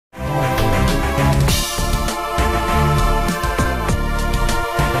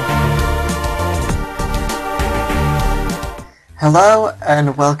Hello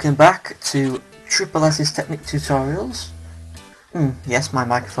and welcome back to Triple S's Technic Tutorials. Yes, my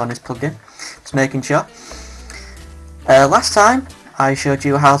microphone is plugged in, just making sure. Last time I showed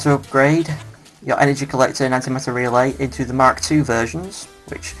you how to upgrade your energy collector and antimatter relay into the Mark II versions,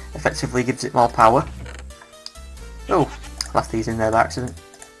 which effectively gives it more power. Oh, left these in there by accident.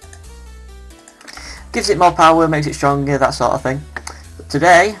 Gives it more power, makes it stronger, that sort of thing. But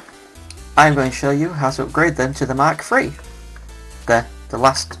today I'm going to show you how to upgrade them to the Mark III. The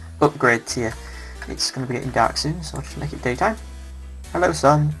last upgrade tier. It's going to be getting dark soon, so I'll just make it daytime. Hello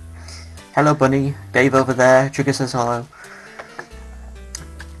sun. Hello bunny. Dave over there. Trigger says hello.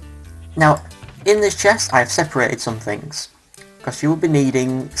 Now, in this chest I've separated some things, because you will be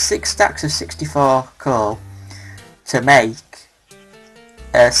needing 6 stacks of 64 coal to make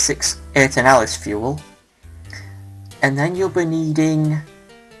 6 Aeternalis Fuel, and then you'll be needing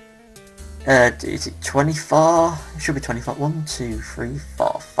is it 24? It should be 24. 1, 2, 3,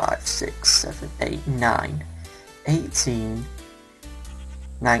 4, 5, 6, 7, 8, 9, 18,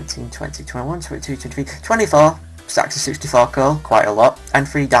 19, 20, 21, 22, 23, 24 stacks of 64 coal, quite a lot, and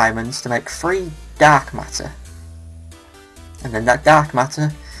 3 diamonds to make 3 dark matter. And then that dark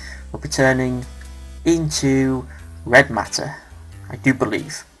matter will be turning into red matter, I do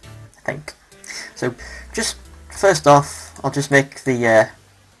believe. I think. So, just first off, I'll just make the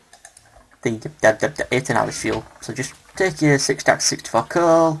Aeternalis Fuel. So just take your 6 stacks of 64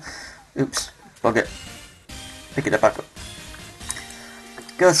 coal, oops, bug it, pick it up back up.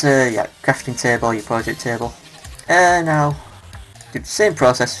 Go to your crafting table, your project table, and now do the same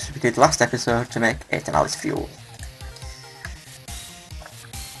process as we did last episode to make Aeternalis Fuel.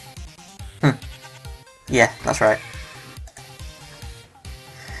 Yeah, that's right.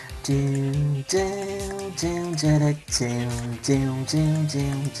 I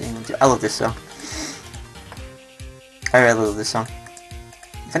love this song. I really love this song.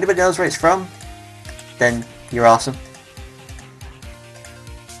 If anybody knows where it's from, then you're awesome.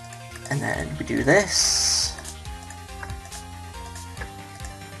 And then we do this.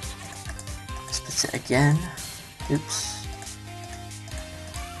 Split it again. Oops.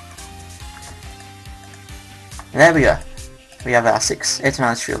 And there we go. We have our 6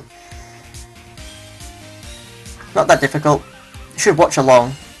 Aeternalis Fuel. Not that difficult. You should watch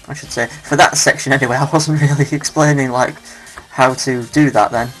along, I should say. For that section anyway, I wasn't really explaining like how to do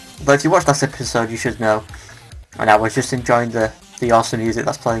that then. But if you watched last episode you should know. And I was just enjoying the awesome music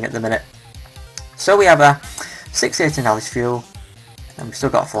that's playing at the minute. So we have our 6 Aeternalis Fuel. And we've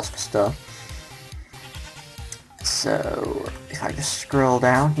still got a Philosopher Stone. So if I just scroll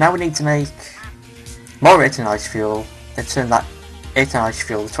down. Now we need to make more Aeternalis Fuel. Then turn that Aeternalis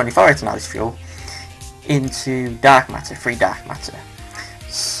Fuel, the 24 Aeternalis Fuel, into dark matter, 3 dark matter.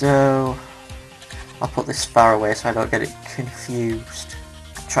 So I'll put this far away so I don't get it confused.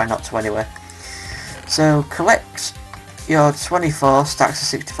 Try not to anyway. So collect your 24 stacks of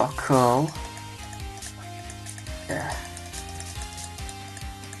 64 coal. Yeah.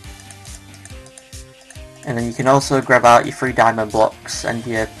 And then you can also grab out your 3 diamond blocks and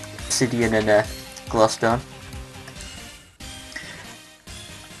your Obsidian and Glowstone.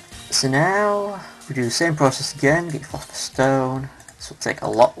 So now we do the same process again, get your Philosopher Stone. This will take a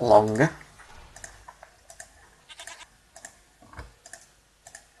lot longer.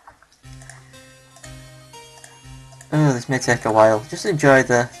 Oh, this may take a while. Just enjoy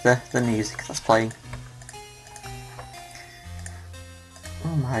the music that's playing.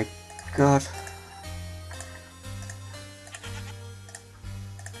 Oh my god.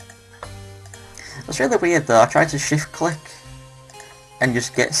 That's really weird though. I tried to shift click and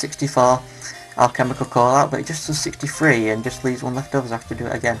just get 64 Alchemical Coal out, but it just does 63 and just leaves one left over, so I have to do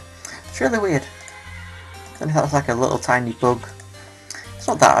it again. It's really weird. I don't know if that's like a little tiny bug. It's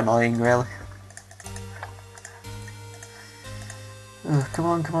not that annoying really. Oh, come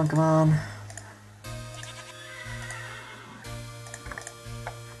on, come on, come on.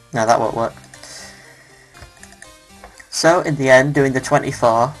 No, that won't work. So in the end, doing the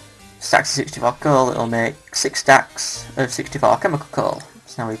 24 stacks of 64 coal, it'll make 6 stacks of 64 chemical coal.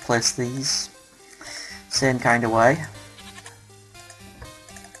 So now we place these same kind of way.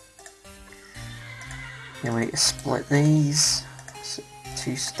 Then we need to split these. So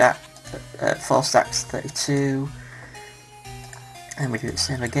 4 stacks 32. And we do the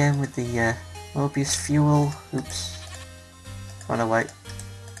same again with the Mobius Fuel. Oops. Oh no, wait.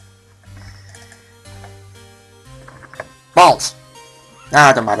 Balls!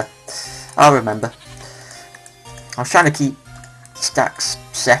 Ah, don't matter. I'll remember. I was trying to keep stacks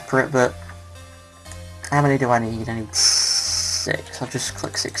separate, but how many do I need? I need 6. I'll just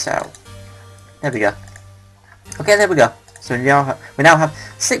click 6 out. There we go. Okay, there we go. So we now have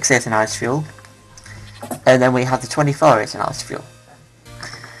 6 Aeternalis Fuel, and then we have the 24 Aeternalis Fuel.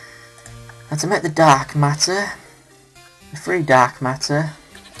 And to make the dark matter, the free dark matter,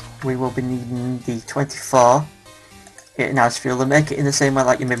 we will be needing the 24 Aeternalis Fuel, and make it in the same way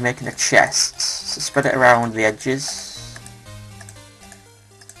like you've been making a chest. So spread it around the edges.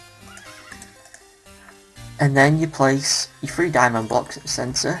 And then you place your 3 diamond blocks at the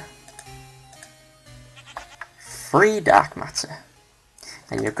centre. 3 dark matter.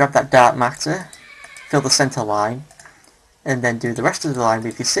 And you grab that dark matter, fill the centre line, and then do the rest of the line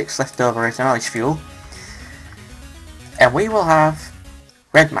with your 6 leftover Aeternalis Fuel. And we will have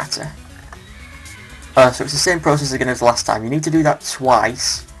red matter. So it's the same process again as last time. You need to do that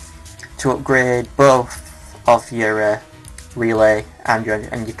twice to upgrade both of your relay and your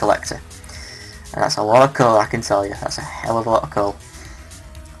collector. And that's a lot of coal, I can tell you. That's a hell of a lot of coal.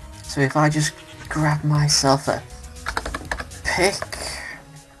 So if I just grab myself a pick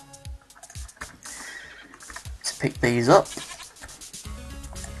to pick these up.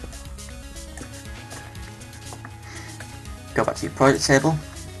 Go back to your project table.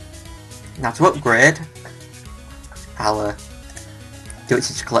 Now to upgrade, I'll do it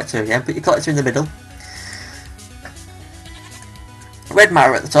to your collector again. Put your collector in the middle. Red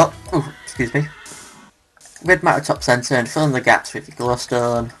matter at the top. Oh, excuse me. Red matter top centre, and fill in the gaps with your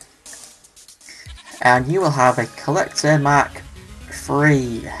glowstone. And you will have a collector Mark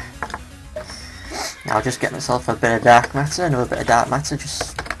 3. Now I'll just get myself a bit of dark matter, another bit of dark matter,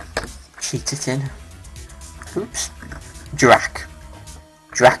 just cheat it in. Oops. Dracula.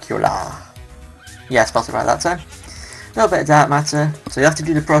 Yeah, I spelled it right that time. No bit of dark matter, so you have to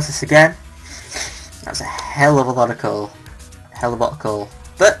do the process again. That's a hell of a lot of coal. Hell of a lot of coal.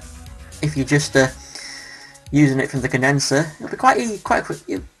 But if you're just using it from the condenser, it'll be quite quick.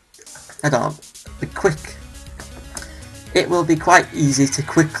 I don't know, be quick. It will be quite easy to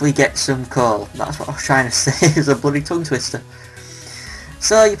quickly get some coal. That's what I was trying to say. Is a bloody tongue twister.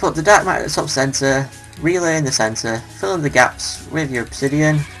 So you put the dark matter at the top centre, relay in the centre, fill in the gaps with your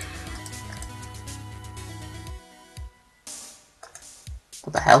obsidian.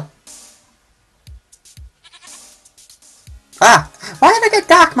 What the hell? Ah! Why did I get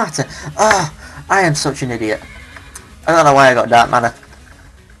dark matter? Ah! I am such an idiot. I don't know why I got dark matter.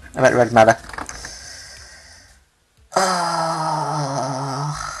 I meant red matter.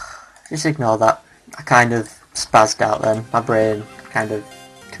 Just ignore that. I kind of spazzed out then. My brain kind of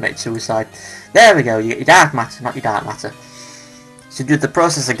committed suicide. There we go, you get your dark matter, not your dark matter. So do the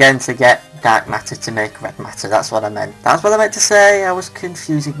process again to get dark matter to make red matter. That's what I meant. That's what I meant to say. I was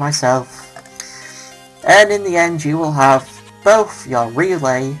confusing myself. And in the end you will have both your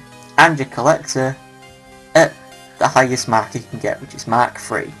relay and your collector at the highest mark you can get, which is Mark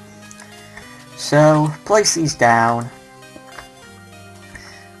 3. So place these down.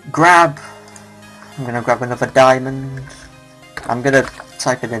 I'm going to grab another diamond. I'm going to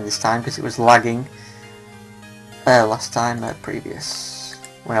type it in this time because it was lagging last time, previous,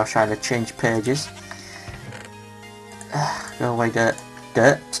 when I was trying to change pages. Go away,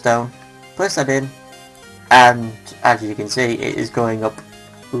 dirt, stone. Place that in, and as you can see, it is going up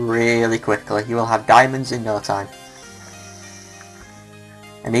really quickly. You will have diamonds in no time.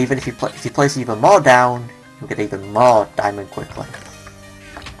 And even if you place even more down, you'll get even more diamond quickly.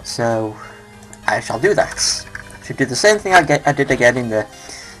 So I shall do that. I should do the same thing I did again in the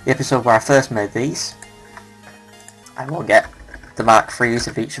episode where I first made these. I will get the Mark 3s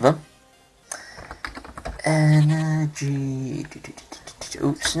of each of them. Energy.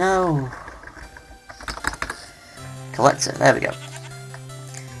 Oops, no. Collector, there we go.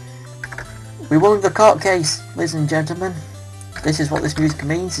 We won the court case, ladies and gentlemen. This is what this music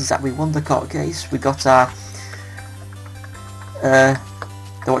means, is that we won the court case. We got our the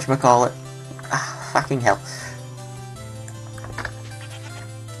whatchamacallit. Fucking hell.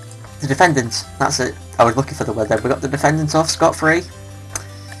 The defendant, that's it. I was looking for the word there. We got the defendant off scot-free.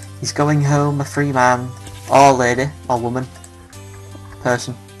 He's going home a free man, or lady, or woman,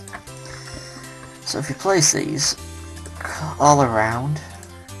 person. So if you place these all around,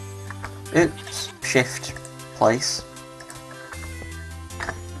 oops, shift, place.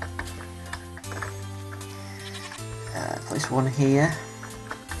 Place one here,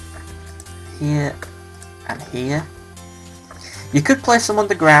 here, and here. You could place them on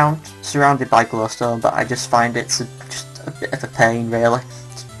the ground, surrounded by glowstone, but I just find it's just a bit of a pain, really,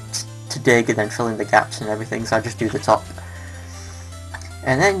 to dig and then fill in the gaps and everything, so I just do the top.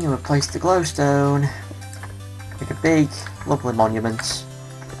 And then you would place the glowstone, make a big, lovely monument.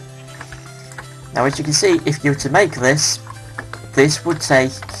 Now as you can see, if you were to make this would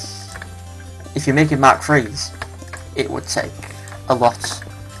take, if you're making Mark 3s, it would take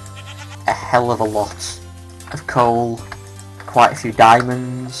a hell of a lot of coal, quite a few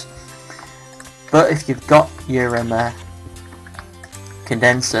diamonds. But if you've got your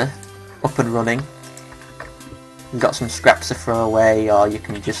condenser up and running, you've got some scraps to throw away, or you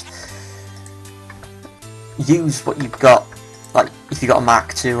can just use what you've got. Like if you've got a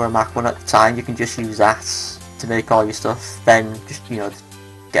Mark II or a Mark I at the time, you can just use that to make all your stuff. Then just, you know,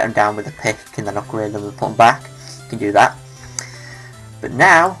 get them down with a pick and then upgrade them and put them back. You can do that. But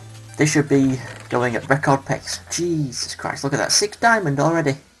now they should be going at record pace. Jesus Christ, look at that, 6 diamond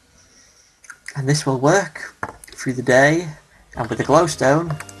already. And this will work through the day, and with the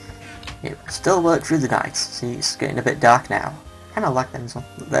glowstone it will still work through the night. See, it's getting a bit dark now. Kinda like them. So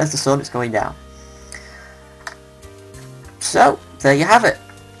there's the sun, it's going down. So there you have it.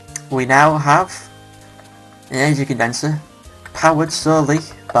 We now have an energy condenser powered solely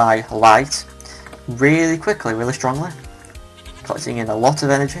by light, really quickly, really strongly, collecting in a lot of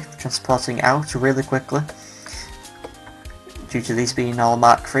energy, transporting it out really quickly, due to these being all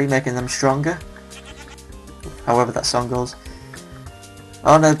Mark III, making them stronger. However that song goes.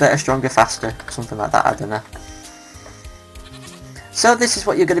 Oh no, better, stronger, faster, something like that, I don't know. So this is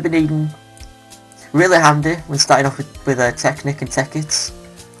what you're going to be needing. Really handy when starting off with Technic and Tech Kits,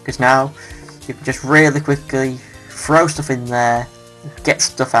 because now you can just really quickly throw stuff in there, get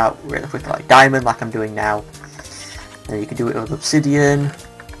stuff out really quickly, like diamond, like I'm doing now. And you can do it with Obsidian,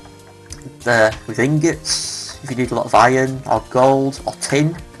 with ingots, if you need a lot of iron, or gold, or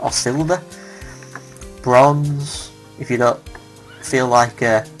tin, or silver, bronze, if you don't feel like,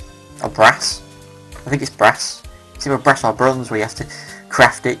 or brass. I think it's brass. It's either brass or bronze where you have to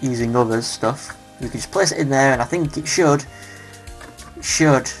craft it using others' stuff. You can just place it in there, and I think it should,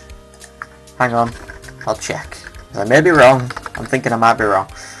 hang on, I'll check. I may be wrong, I'm thinking I might be wrong.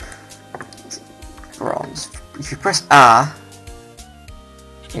 Bronze. If you press R,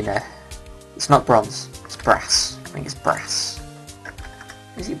 it's not bronze, it's brass. I think it's brass.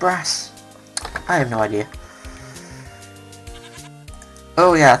 Is it brass? I have no idea.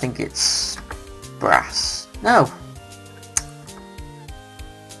 Oh yeah, I think it's brass. No.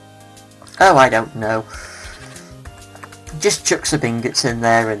 Oh, I don't know. Just chuck some ingots in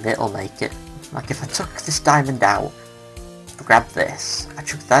there and it'll make it. Like if I took this diamond out, grab this, I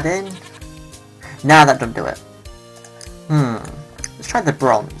chuck that in. Nah, that doesn't do it. Let's try the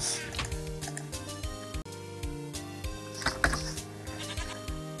bronze.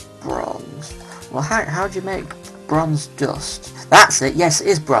 Bronze. Well, how do you make bronze dust? That's it, yes, it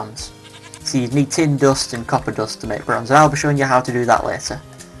is bronze. So you need tin dust and copper dust to make bronze, and I'll be showing you how to do that later.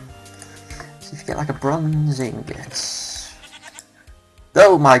 So if you get like a bronze ingot.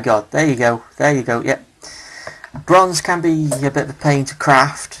 Oh my god, there you go, yep. Bronze can be a bit of a pain to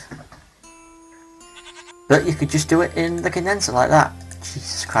craft, but you could just do it in the condenser like that.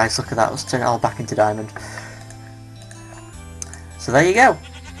 Jesus Christ, look at that, let's turn it all back into diamond. So there you go.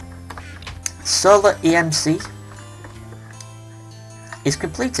 Solar EMC is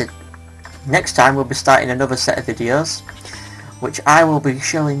completed. Next time we'll be starting another set of videos, which I will be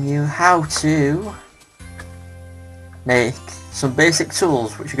showing you how to make some basic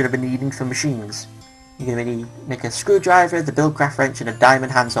tools which you're going to be needing for machines. You're going to make a screwdriver, the buildcraft wrench, and a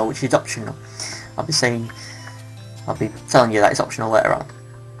diamond handsaw, which is optional. I'll be telling you that it's optional later on.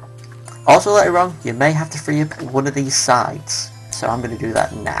 Also later on, you may have to free up one of these sides, so I'm going to do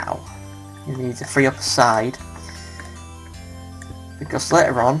that now. You need to free up a side, because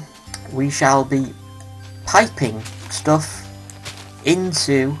later on we shall be piping stuff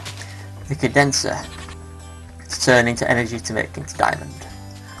into the condenser to turn into energy to make into diamond.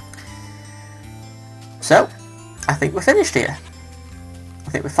 So, I think we're finished here. I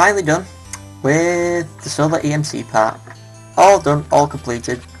think we're finally done with the solar EMC part. All done, all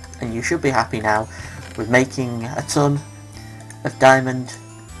completed, and you should be happy now with making a ton of diamond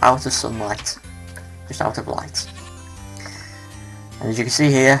out of sunlight, just out of light. And as you can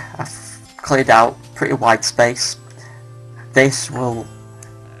see here, I've cleared out pretty wide space. This will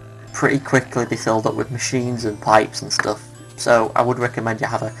pretty quickly be filled up with machines and pipes and stuff, so I would recommend you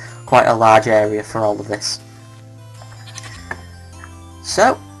have quite a large area for all of this.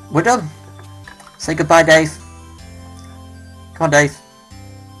 So, we're done. Say goodbye, Dave. Come on, Dave.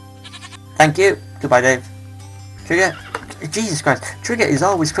 Thank you. Goodbye, Dave. Trigger. Jesus Christ. Trigger is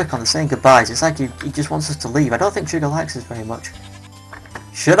always quick on the saying goodbyes. It's like he just wants us to leave. I don't think Trigger likes us very much.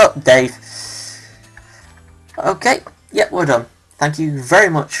 Shut up, Dave. Okay. Yep, we're done. Thank you very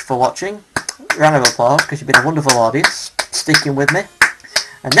much for watching. Round of applause, because you've been a wonderful audience, sticking with me.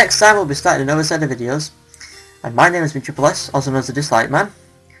 And next time we'll be starting another set of videos. And my name has been Triple S, also known as the Dislike Man.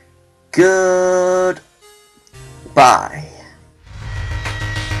 Good Bye.